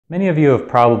Many of you have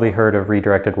probably heard of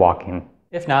redirected walking.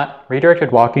 If not,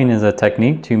 redirected walking is a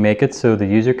technique to make it so the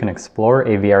user can explore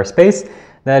a VR space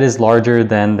that is larger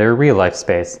than their real life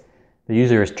space. The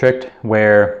user is tricked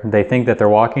where they think that they're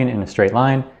walking in a straight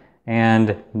line,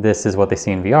 and this is what they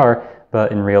see in VR,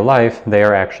 but in real life they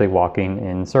are actually walking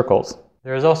in circles.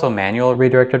 There is also manual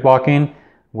redirected walking,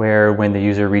 where when the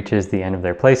user reaches the end of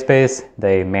their play space,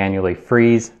 they manually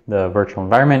freeze the virtual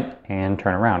environment and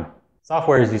turn around.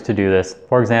 Software is used to do this.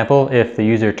 For example, if the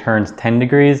user turns 10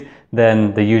 degrees,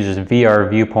 then the user's VR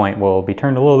viewpoint will be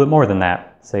turned a little bit more than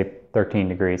that, say 13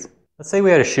 degrees. Let's say we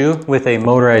had a shoe with a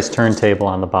motorized turntable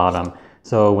on the bottom.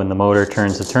 So when the motor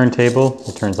turns the turntable,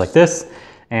 it turns like this.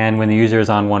 And when the user is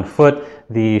on one foot,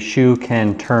 the shoe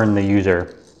can turn the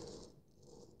user.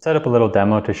 Set up a little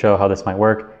demo to show how this might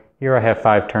work. Here I have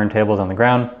 5 turntables on the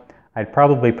ground. I'd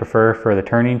probably prefer for the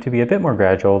turning to be a bit more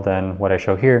gradual than what I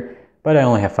show here, but I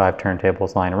only have 5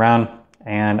 turntables lying around,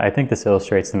 and I think this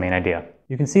illustrates the main idea.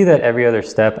 You can see that every other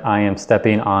step I am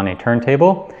stepping on a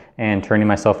turntable and turning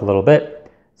myself a little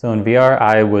bit. So in VR,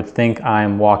 I would think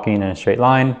I'm walking in a straight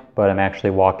line, but I'm actually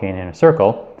walking in a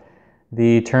circle.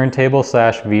 The turntable /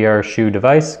 VR shoe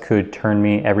device could turn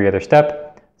me every other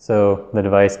step, so the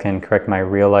device can correct my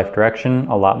real life direction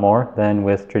a lot more than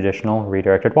with traditional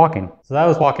redirected walking. So that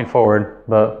was walking forward,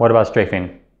 but what about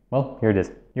strafing? Well, here it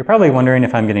is. You're probably wondering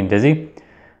if I'm getting dizzy.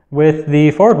 With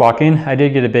the forward walking, I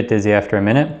did get a bit dizzy after a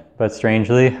minute, but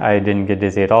strangely, I didn't get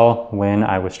dizzy at all when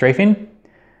I was strafing.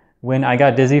 When I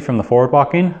got dizzy from the forward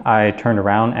walking, I turned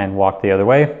around and walked the other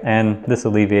way, and this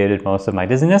alleviated most of my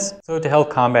dizziness. So to help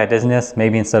combat dizziness,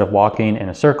 maybe instead of walking in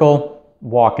a circle,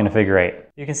 walk in a figure 8.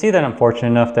 You can see that I'm fortunate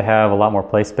enough to have a lot more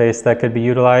play space that could be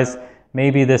utilized.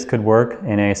 Maybe this could work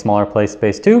in a smaller play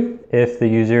space too, if the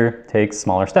user takes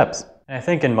smaller steps. And I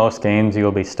think in most games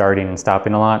you'll be starting and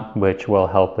stopping a lot, which will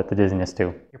help with the dizziness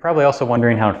too. You're probably also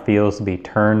wondering how it feels to be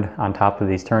turned on top of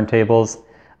these turntables.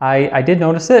 I did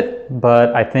notice it,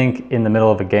 but I think in the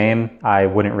middle of a game, I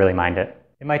wouldn't really mind it.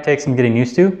 It might take some getting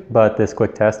used to, but this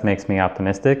quick test makes me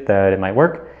optimistic that it might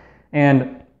work.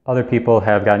 And other people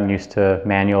have gotten used to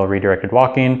manual redirected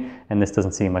walking, and this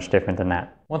doesn't seem much different than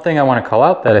that. One thing I want to call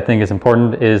out that I think is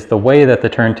important is the way that the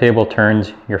turntable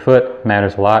turns your foot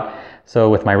matters a lot. So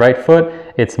with my right foot,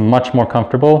 it's much more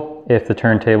comfortable if the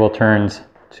turntable turns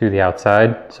to the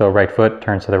outside, so right foot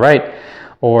turns to the right,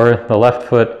 or the left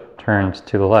foot turns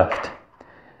to the left.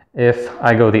 If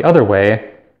I go the other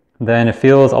way, then it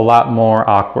feels a lot more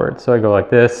awkward. So I go like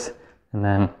this, and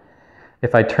then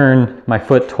if I turn my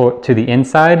foot to the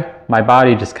inside, my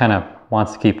body just kind of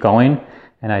wants to keep going,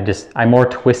 and I more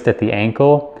twist at the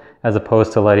ankle as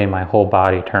opposed to letting my whole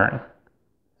body turn.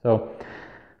 So I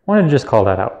wanted to just call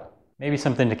that out. Maybe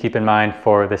something to keep in mind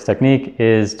for this technique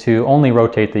is to only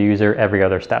rotate the user every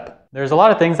other step. There's a lot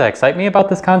of things that excite me about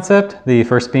this concept. The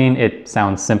first being it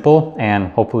sounds simple and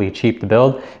hopefully cheap to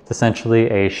build. It's essentially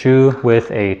a shoe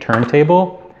with a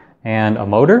turntable and a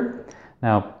motor.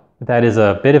 Now, that is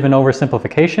a bit of an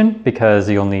oversimplification because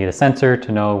you'll need a sensor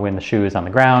to know when the shoe is on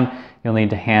the ground. You'll need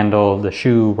to handle the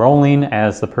shoe rolling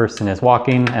as the person is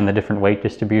walking and the different weight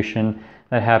distribution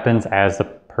that happens as the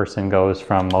person goes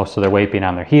from most of their weight being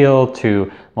on their heel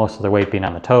to most of their weight being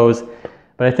on the toes.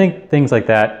 But I think things like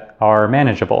that are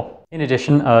manageable. In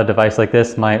addition, a device like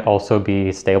this might also be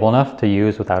stable enough to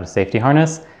use without a safety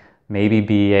harness, maybe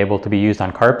be able to be used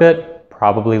on carpet,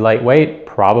 probably lightweight,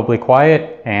 probably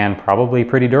quiet, and probably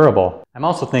pretty durable. I'm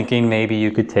also thinking maybe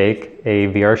you could take a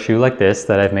VR shoe like this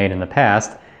that I've made in the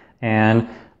past and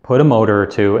put a motor or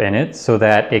two in it so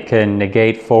that it can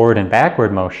negate forward and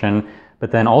backward motion, but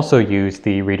then also use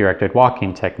the redirected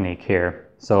walking technique here.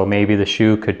 So maybe the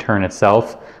shoe could turn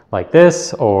itself like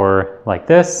this or like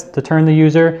this to turn the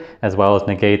user, as well as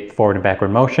negate forward and backward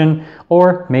motion.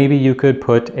 Or maybe you could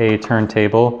put a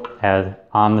turntable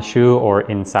on the shoe or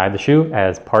inside the shoe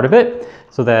as part of it,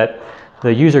 so that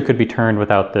the user could be turned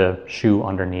without the shoe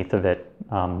underneath of it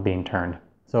being turned.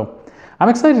 So I'm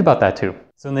excited about that too.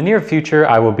 So in the near future,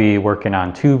 I will be working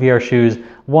on 2 VR shoes,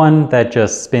 one that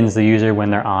just spins the user when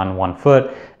they're on one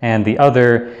foot, and the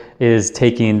other is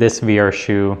taking this VR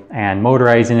shoe and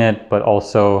motorizing it, but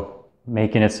also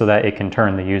making it so that it can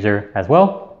turn the user as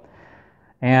well.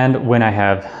 And when I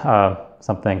have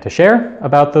something to share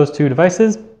about those 2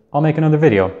 devices, I'll make another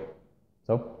video.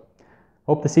 So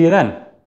hope to see you then.